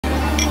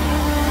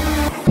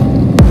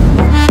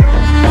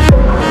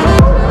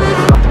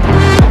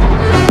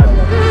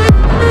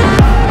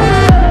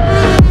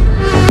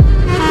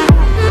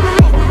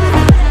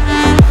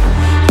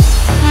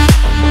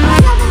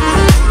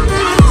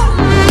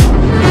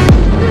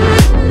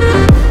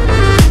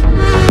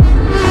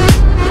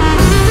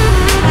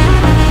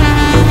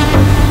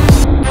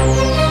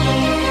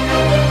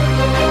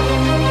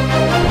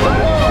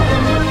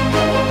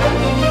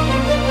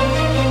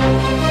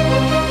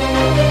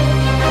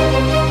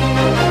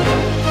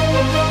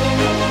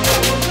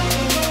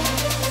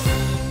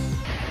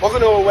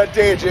wet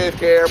day at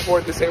JFK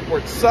Airport. This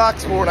airport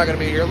sucks, but we're not going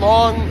to be here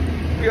long.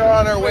 We are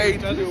on our way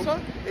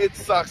to... It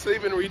sucks.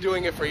 They've been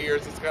redoing it for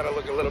years. It's got to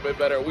look a little bit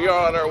better. We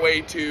are on our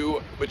way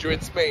to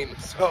Madrid, Spain.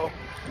 So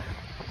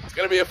it's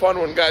going to be a fun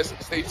one, guys.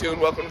 Stay tuned.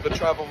 Welcome to the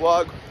travel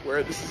vlog,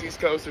 where this is East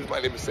Coasters.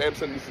 My name is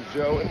Samson. This is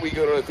Joe. And we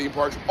go to theme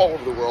parks all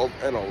over the world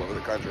and all over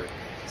the country.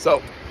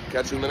 So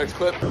catch you in the next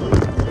clip.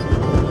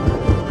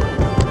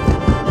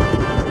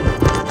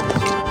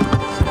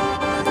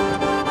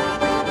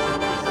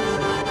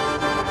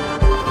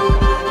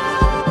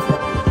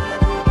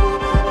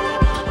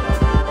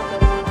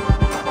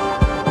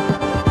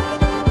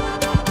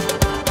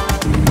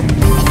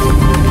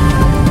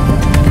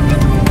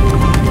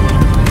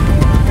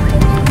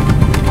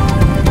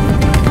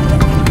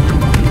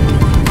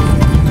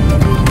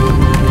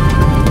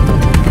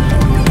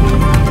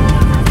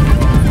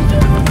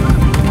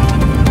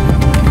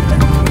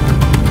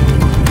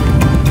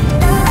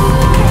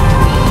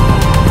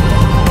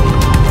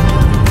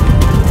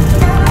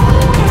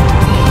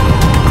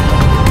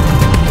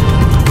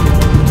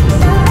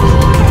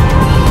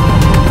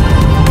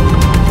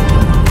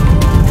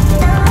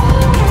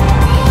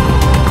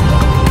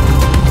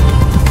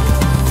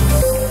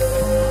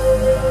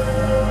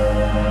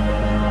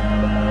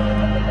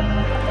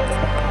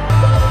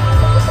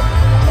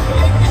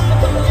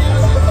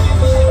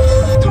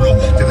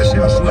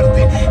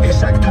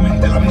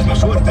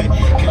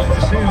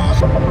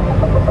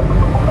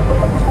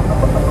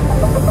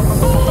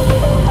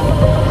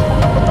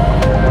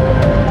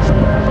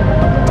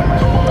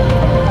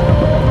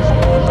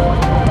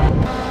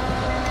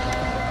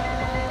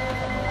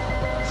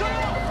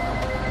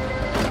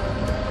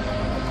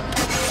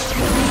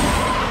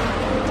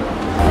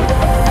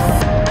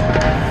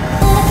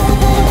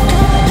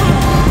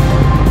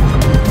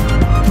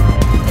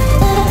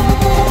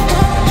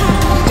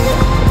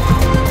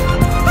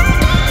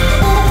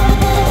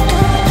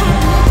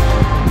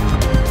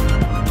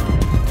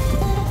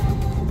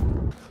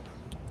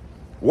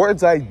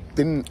 Words I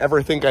didn't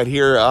ever think I'd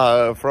hear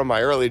from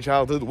my early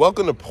childhood.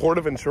 Welcome to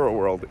PortAventura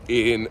World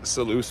in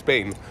Salou,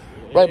 Spain.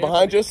 Right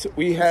behind us,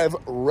 we have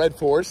Red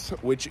Force,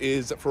 which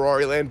is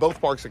Ferrari land.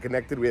 Both parks are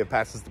connected. We have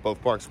passes to both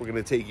parks. We're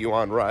going to take you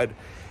on ride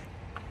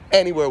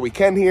anywhere we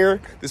can here.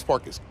 This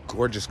park is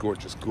gorgeous,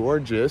 gorgeous,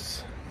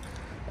 gorgeous.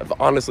 I've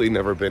honestly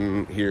never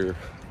been here.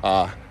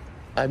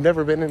 I've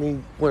never been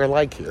anywhere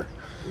like here.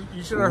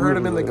 You should have heard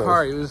him in the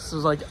car. He was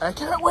like, I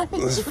can't wait.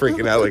 He was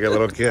freaking out like a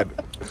little kid.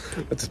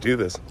 Let's do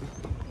this.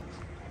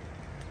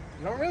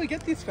 You don't really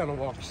get these kind of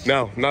walks.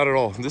 No, not at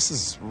all. This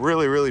is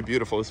really, really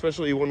beautiful,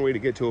 especially one way to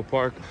get to a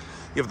park.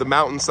 You have the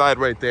mountainside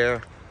right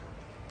there.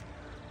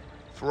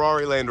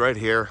 Ferrari land right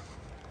here.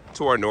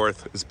 To our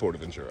north is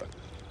PortAventura.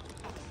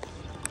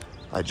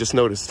 I just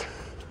noticed.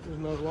 There's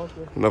another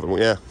walkway. Another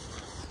one, yeah.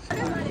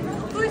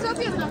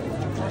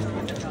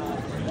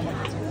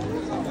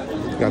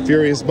 Got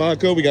Furious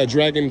Baco. We got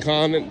Dragon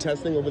Con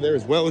testing over there,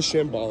 as well as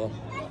Shambhala.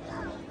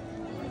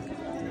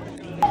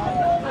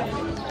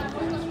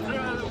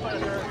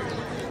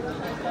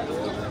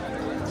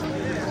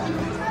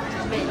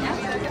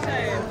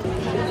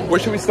 Where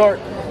should we start?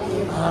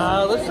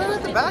 Let's start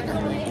at the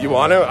back. You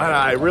want to?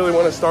 I really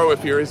want to start with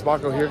Furious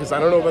Baco here because I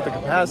don't know about the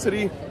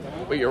capacity,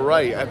 but you're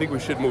right. I think we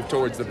should move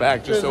towards the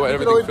back just so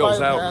everything fills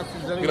out.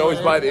 You can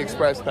always buy the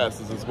express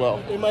passes as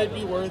well. It might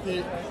be worth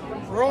it.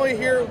 We're only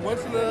here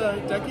once in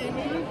a decade,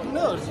 maybe? Who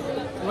knows?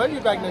 We might be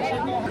back next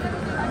year.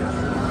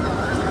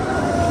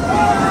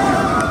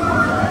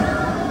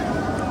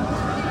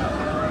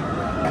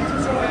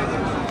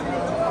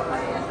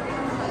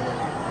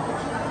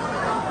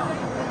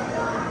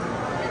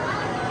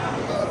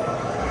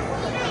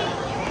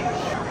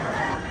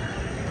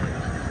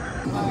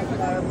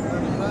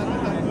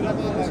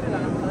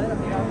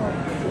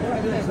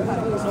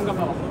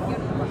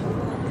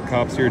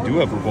 Cops here do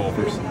have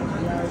revolvers.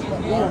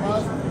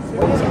 You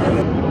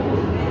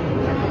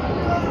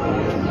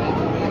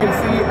can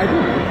see, I do.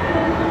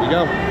 There you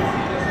go.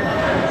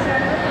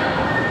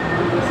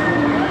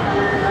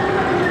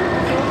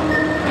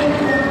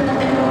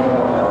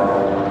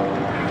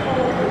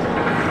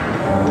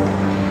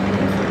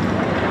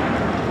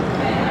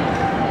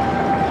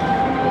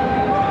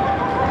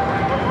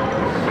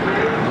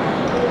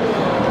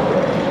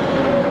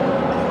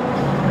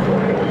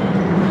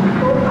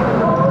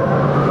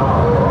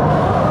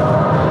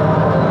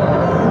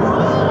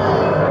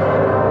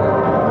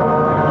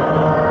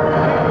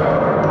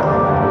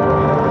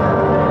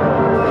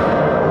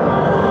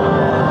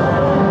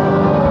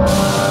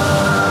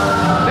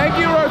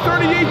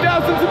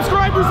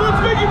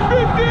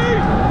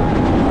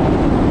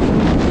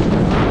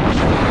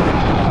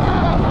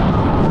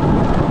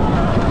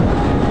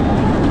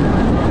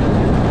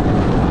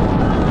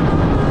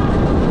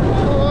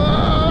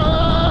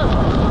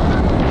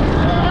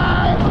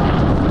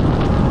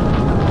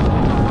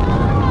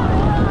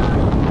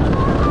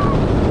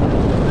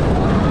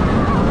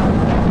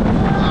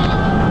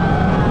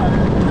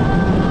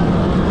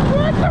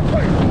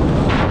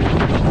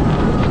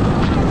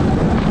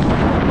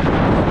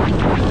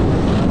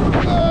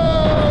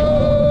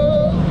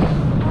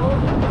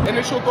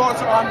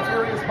 thoughts on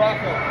Furious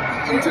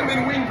Baco?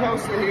 Intimate wing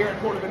coaster here at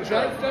PortAventura.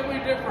 That's definitely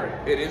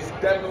different. It is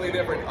definitely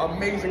different.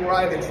 Amazing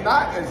ride. It's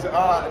not as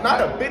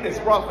not a bit as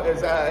rough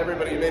as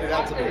everybody made it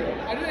out to be.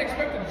 I didn't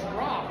expect it to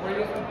drop.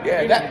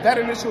 Yeah, that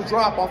initial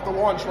drop off the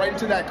launch right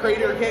into that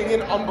crater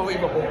canyon,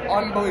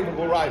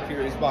 unbelievable ride.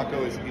 Furious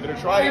Baco is. You gonna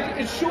try it?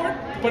 It's short,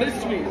 but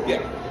it's sweet.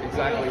 Yeah,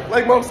 exactly.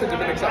 Like most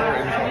independent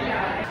accelerators.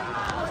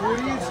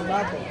 Furious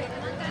Baco.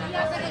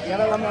 Y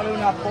ahora vamos a ver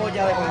una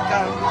polla de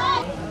volcán.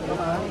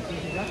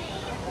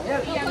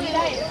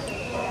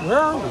 Where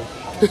are we?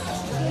 I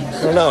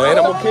don't know,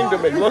 Animal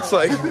Kingdom it looks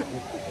like.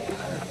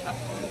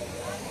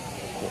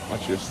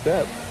 Watch your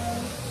step.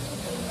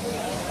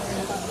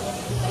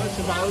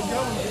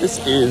 This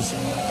is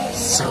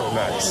so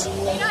nice.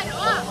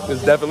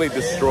 This definitely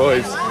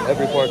destroys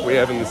every park we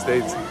have in the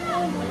States.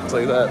 I'll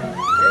tell you that.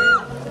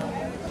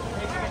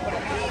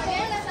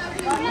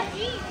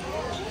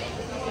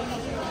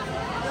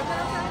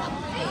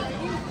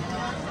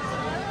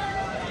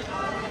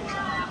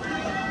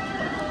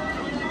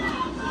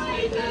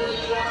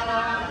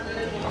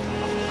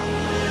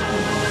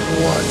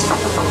 What?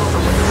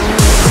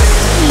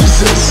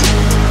 Jesus.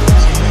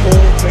 This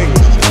whole thing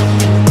is just...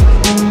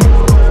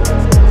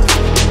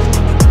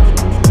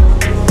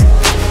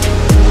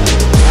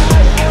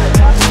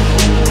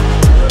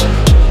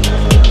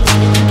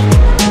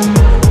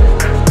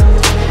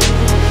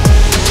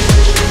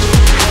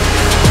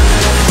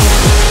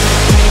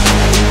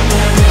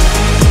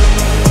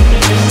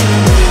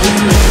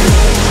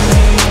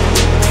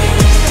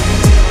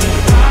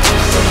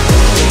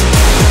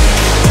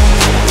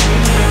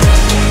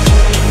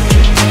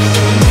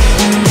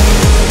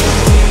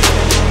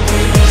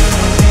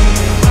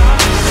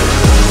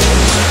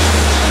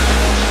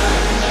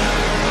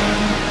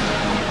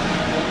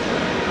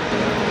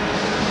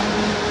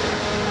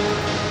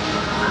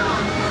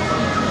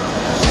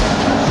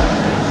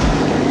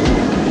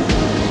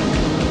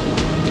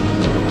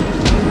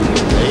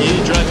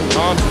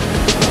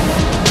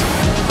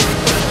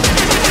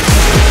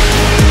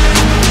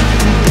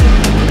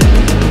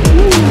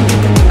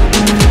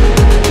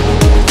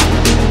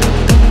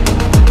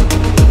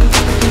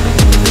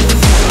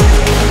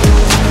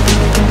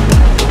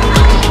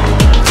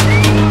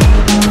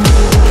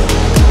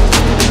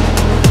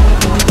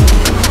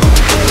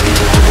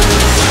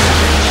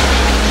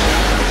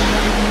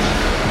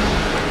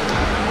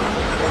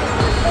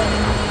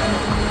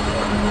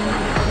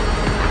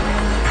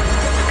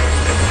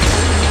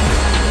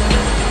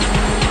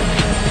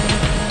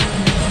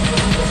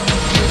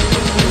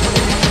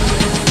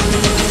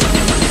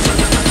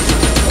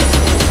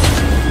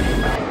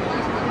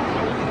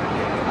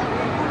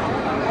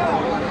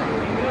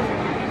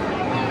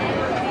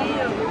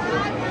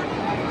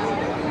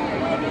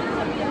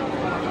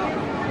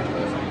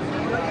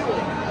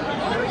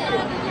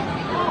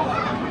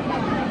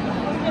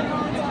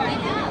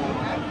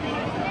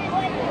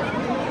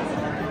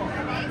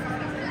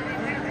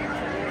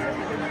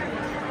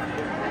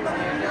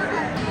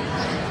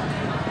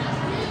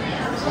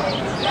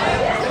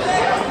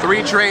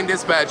 Three train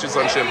dispatches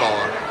on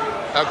Shambhala.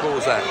 How cool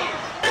was that?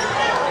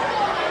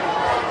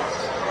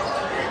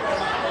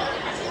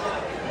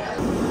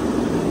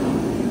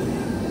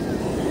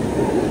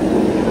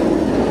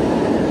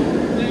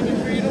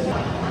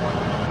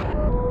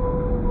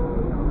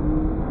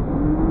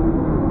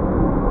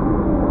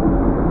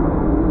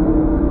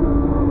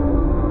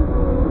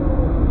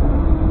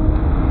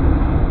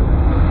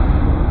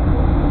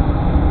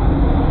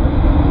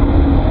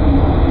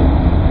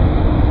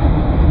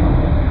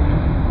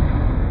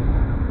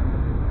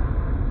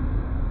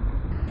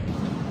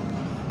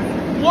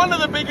 One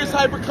of the biggest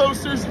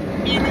hypercoasters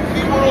in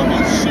the world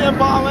is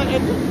Shambhala.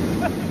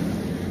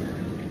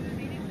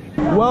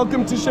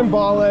 Welcome to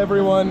Shambhala,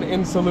 everyone,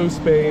 in Salou,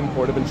 Spain,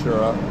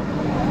 PortAventura.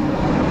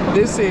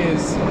 This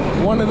is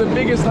one of the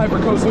biggest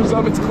hypercoasters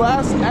of its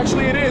class.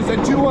 Actually, it is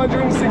at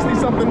 260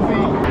 something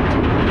feet.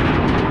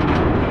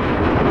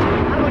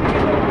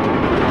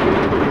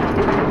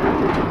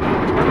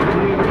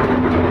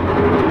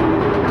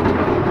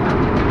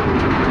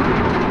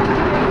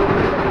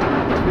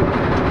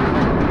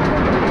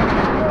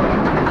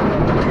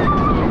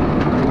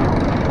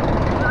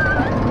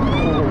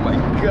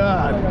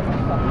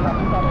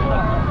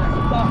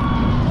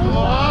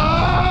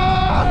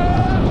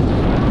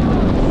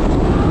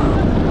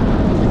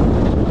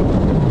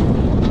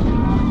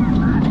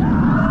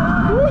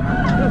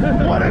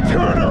 What a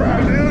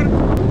turnaround, dude!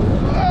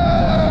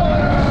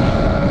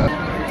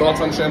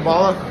 Thoughts on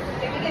Shambhala?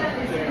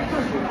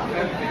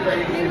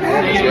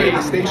 Right,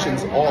 the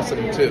station's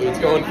awesome too. It's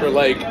going for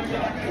like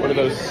one of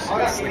those, it's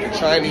like a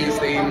Chinese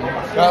theme.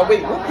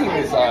 Wait, what theme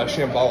is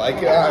Shambhala? Like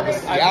the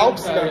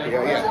Alps?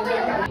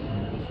 Yeah.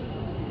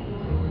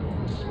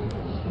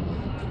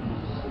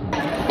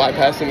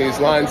 Bypassing these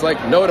lines like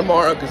no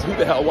tomorrow, because who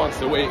the hell wants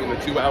to wait in a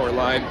 2-hour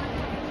line?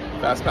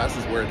 Fast Pass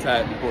is where it's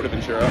at in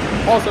PortAventura.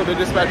 Also, the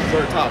dispatches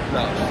are top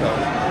notch, so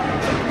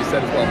something to be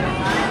said as well.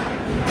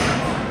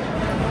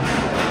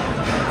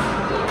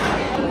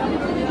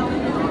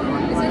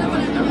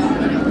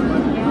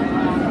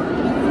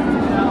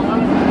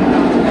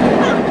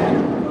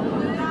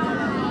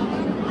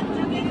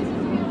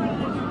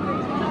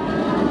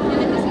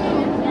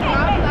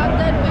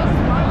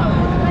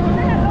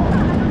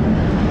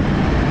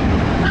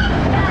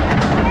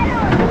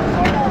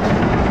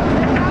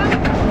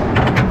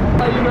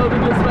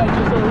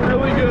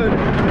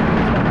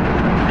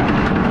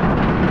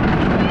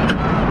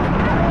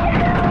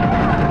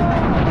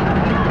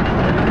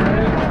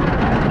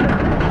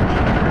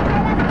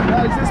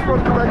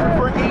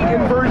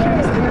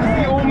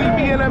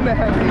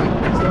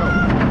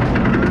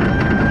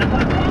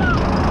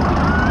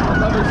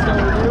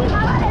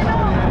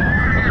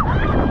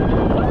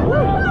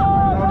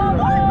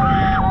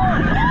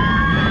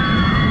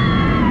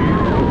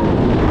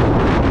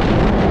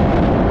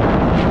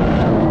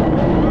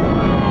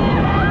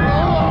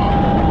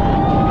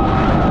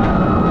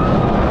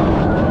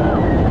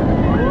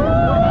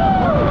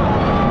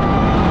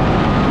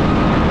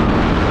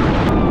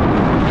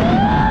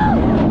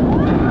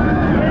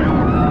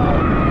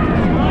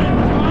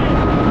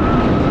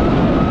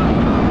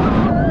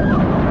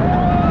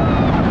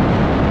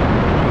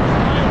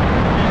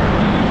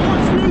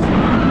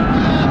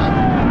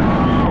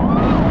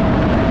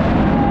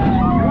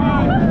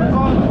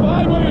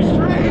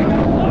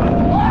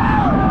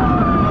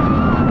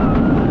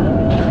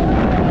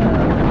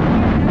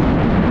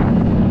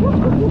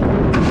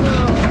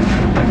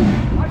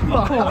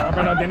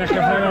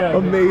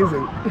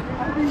 amazing.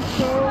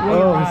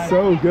 Oh,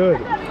 so good.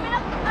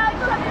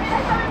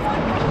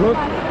 Look.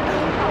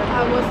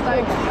 I was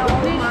like,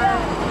 oh my.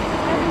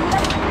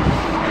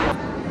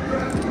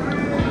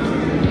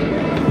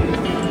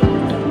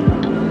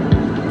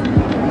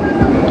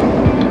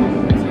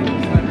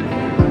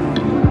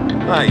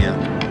 Ah,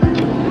 yeah.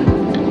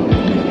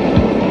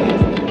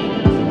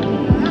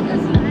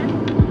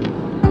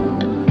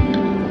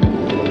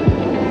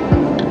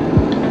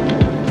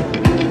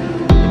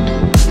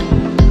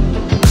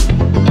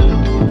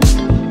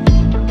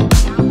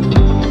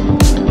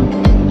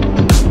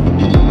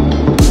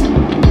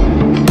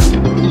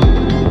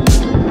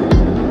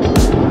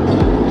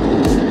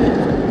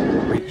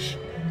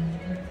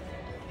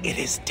 It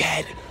is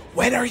dead.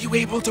 When are you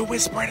able to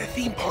whisper at a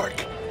theme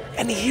park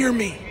and hear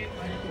me?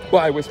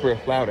 Well, I whisper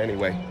loud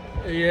anyway.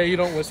 Yeah, you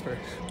don't whisper.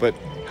 But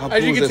how cool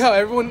as you is can this? tell,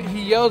 everyone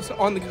he yells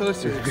on the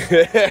coasters.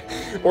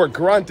 Or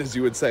grunt, as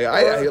you would say.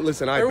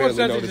 Listen. I Everyone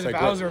barely says notice it's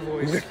I his Bowser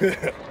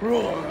grunt.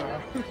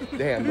 voice.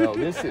 Damn, no,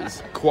 this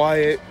is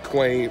quiet,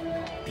 quaint,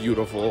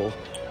 beautiful,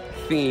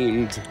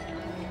 themed,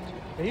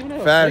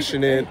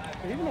 passionate,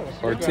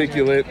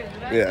 articulate.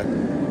 Yeah.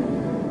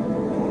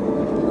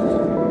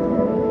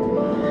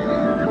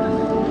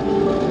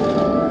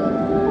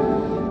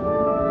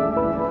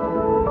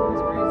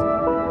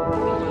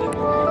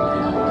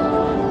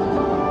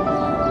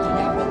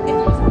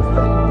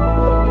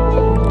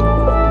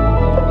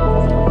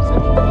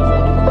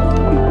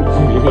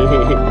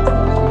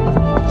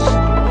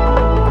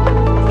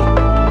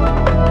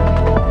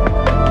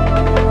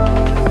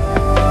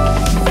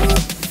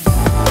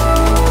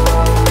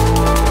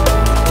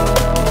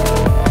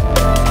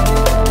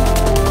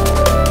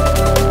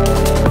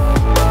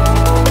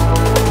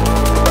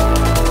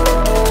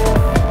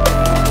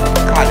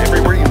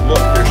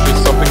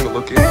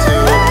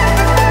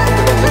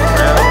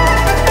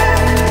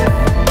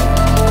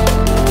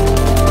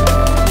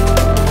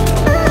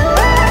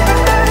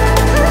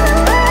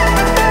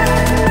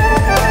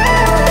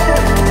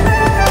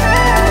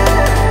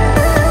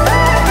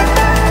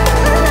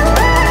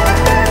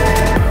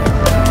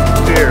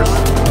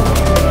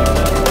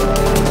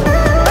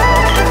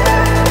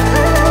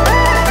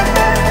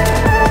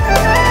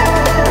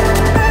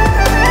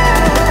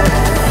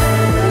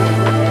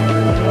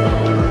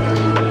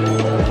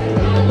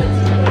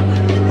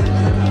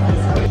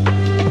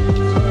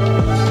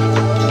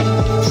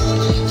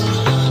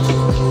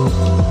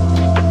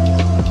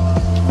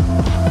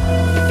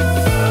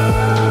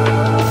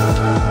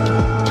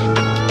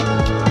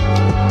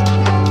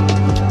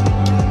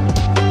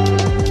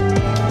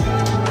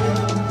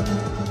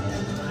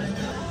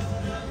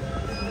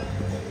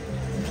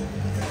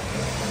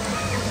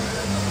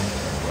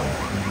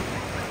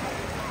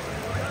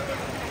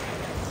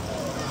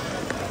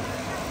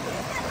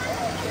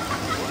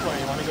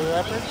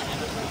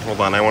 Hold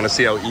on, I want to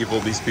see how evil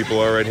these people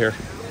are right here.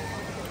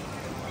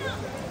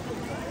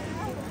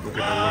 Look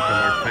at the look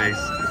on their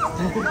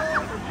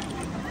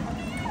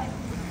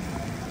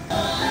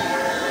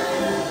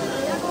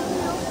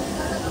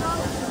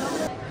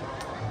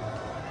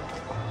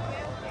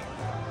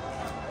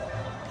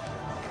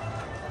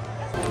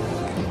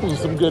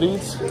face. Some good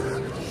eats.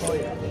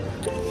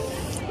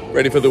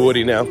 Ready for the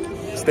Woody now.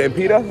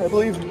 Stampede, I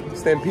believe.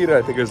 Stampede,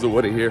 I think, is the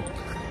Woody here.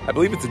 I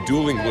believe it's a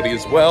dueling Woody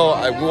as well.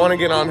 I want to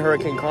get on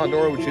Hurricane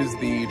Condor, which is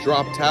the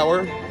drop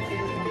tower.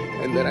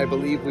 And then I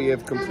believe we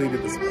have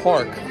completed this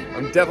park.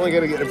 I'm definitely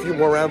going to get a few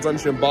more rounds on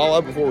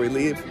Shambhala before we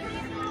leave.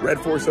 Red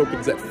Force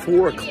opens at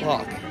 4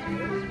 o'clock.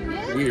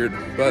 Weird,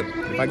 but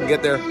if I can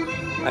get there,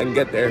 I can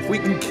get there. If we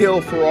can kill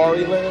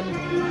Ferrari Land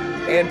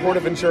and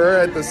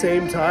PortAventura at the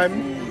same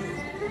time,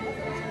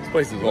 this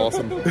place is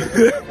awesome.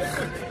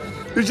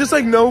 There's just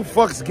like no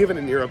fucks given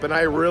in Europe, and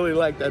I really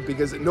like that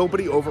because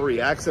nobody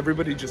overreacts.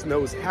 Everybody just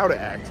knows how to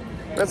act.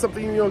 That's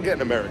something you don't get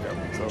in America.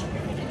 So.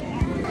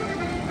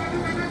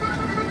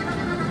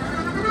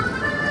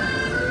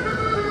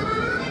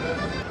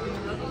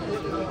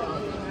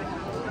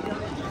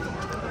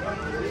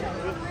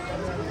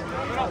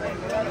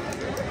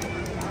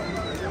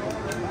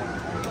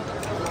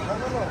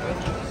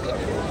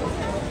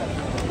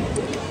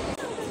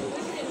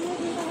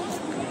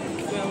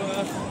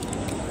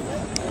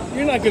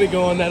 You're not gonna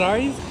go on that, are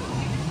you?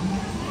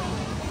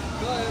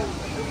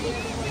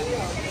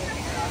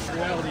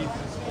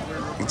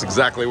 That's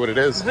exactly what it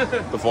is.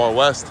 The Far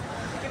West.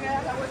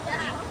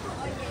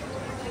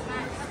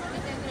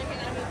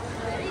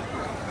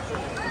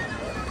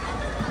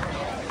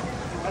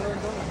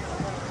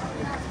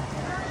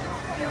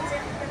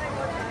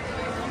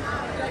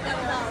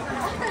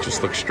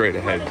 Just look straight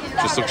ahead.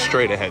 Just look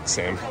straight ahead,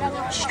 Sam.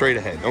 Straight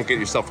ahead. Don't get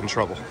yourself in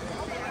trouble.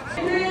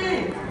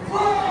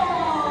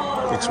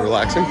 Looks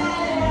relaxing.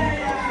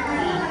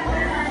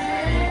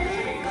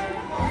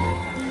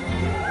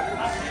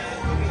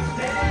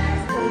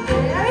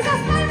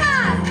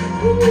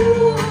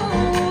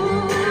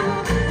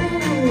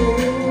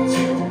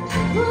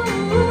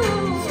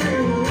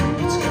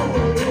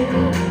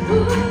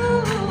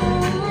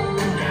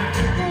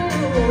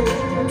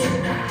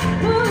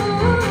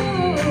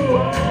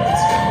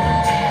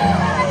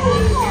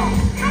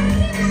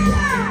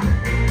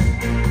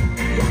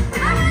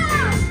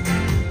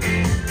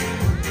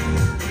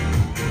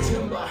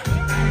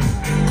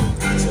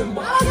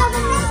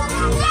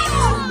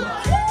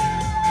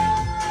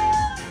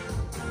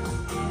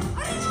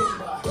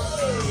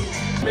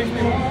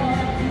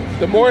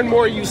 more and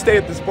more you stay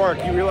at this park,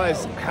 you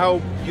realize how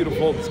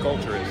beautiful this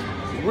culture is.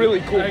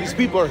 Really cool. These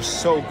people are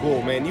so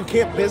cool, man. You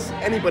can't piss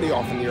anybody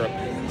off in Europe,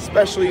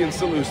 especially in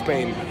Salou,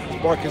 Spain.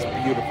 This park is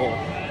beautiful.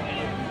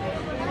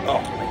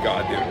 Oh my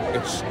God,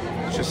 dude. It's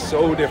just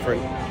so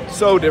different.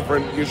 So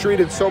different. You're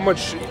treated so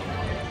much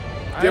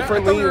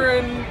differently. I thought we were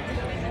in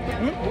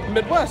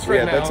Midwest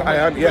right now.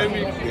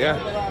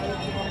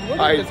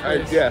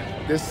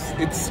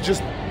 It's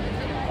just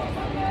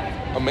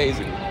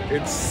amazing.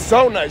 It's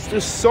so nice.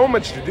 There's so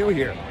much to do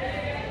here.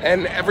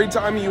 And every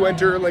time you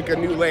enter like a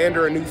new land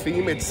or a new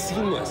theme, it's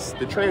seamless.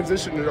 The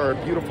transitions are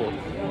beautiful.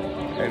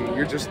 And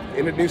you're just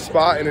in a new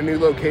spot, in a new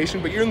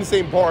location, but you're in the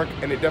same park,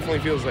 and it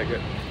definitely feels like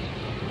it.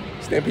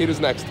 Stampedo's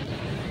next.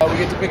 We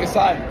get to pick a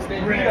side.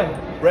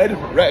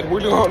 Red. We're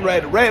going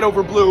red. Red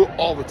over blue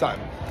all the time.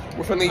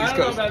 We're from the East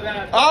Coast. I don't know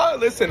about that.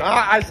 Listen,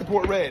 I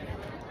support red.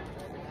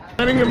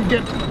 Letting him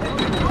get...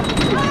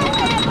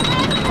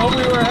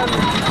 Hopefully we're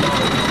having...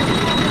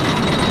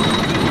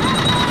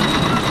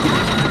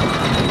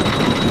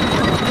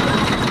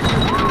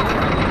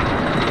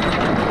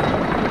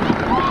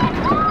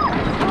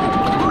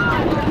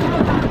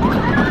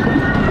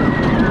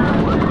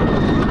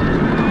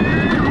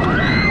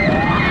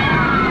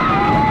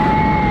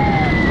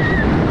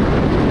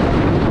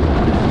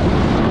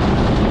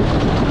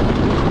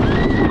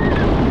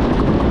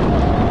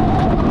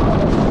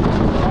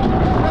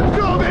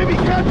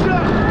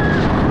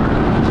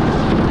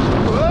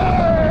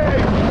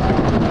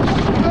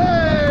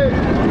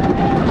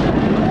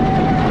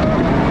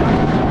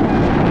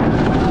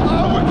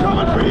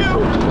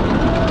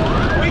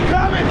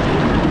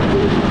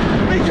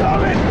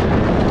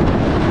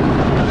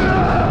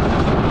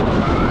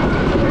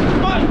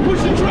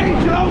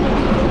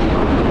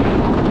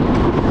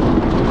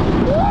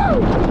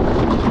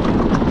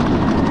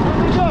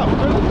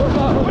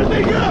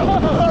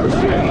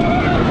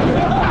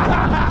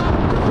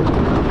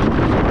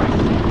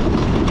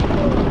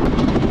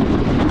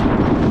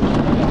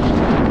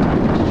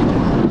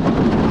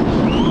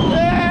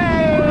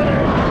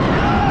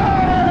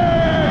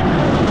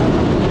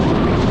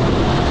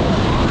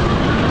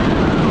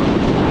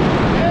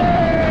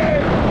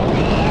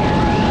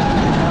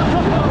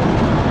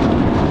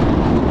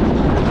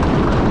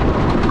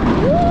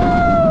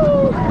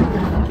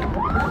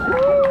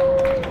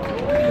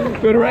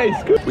 Good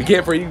race. Good. We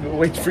can't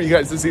wait for you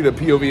guys to see the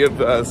POV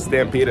of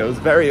Stampedo. It's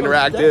very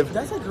interactive.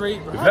 That's a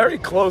great ride. Very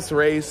close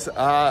race. Like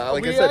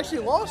I said, actually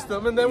lost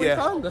them, and then we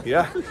found them.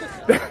 Yeah.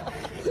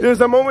 There's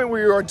a moment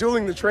where you are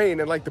dueling the train,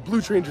 and like the blue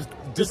train just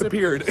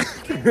disappeared.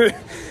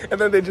 And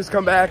then they just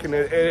come back, and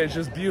it's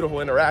just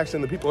beautiful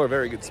interaction. The people are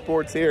very good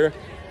sports here.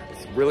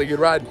 It's a really good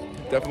ride.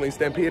 Definitely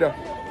Stampedo.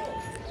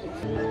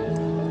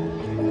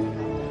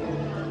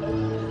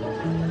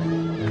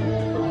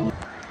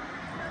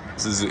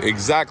 This is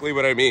exactly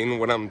what I mean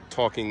when I'm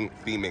talking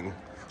theming.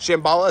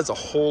 Shambhala is a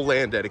whole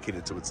land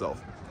dedicated to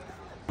itself.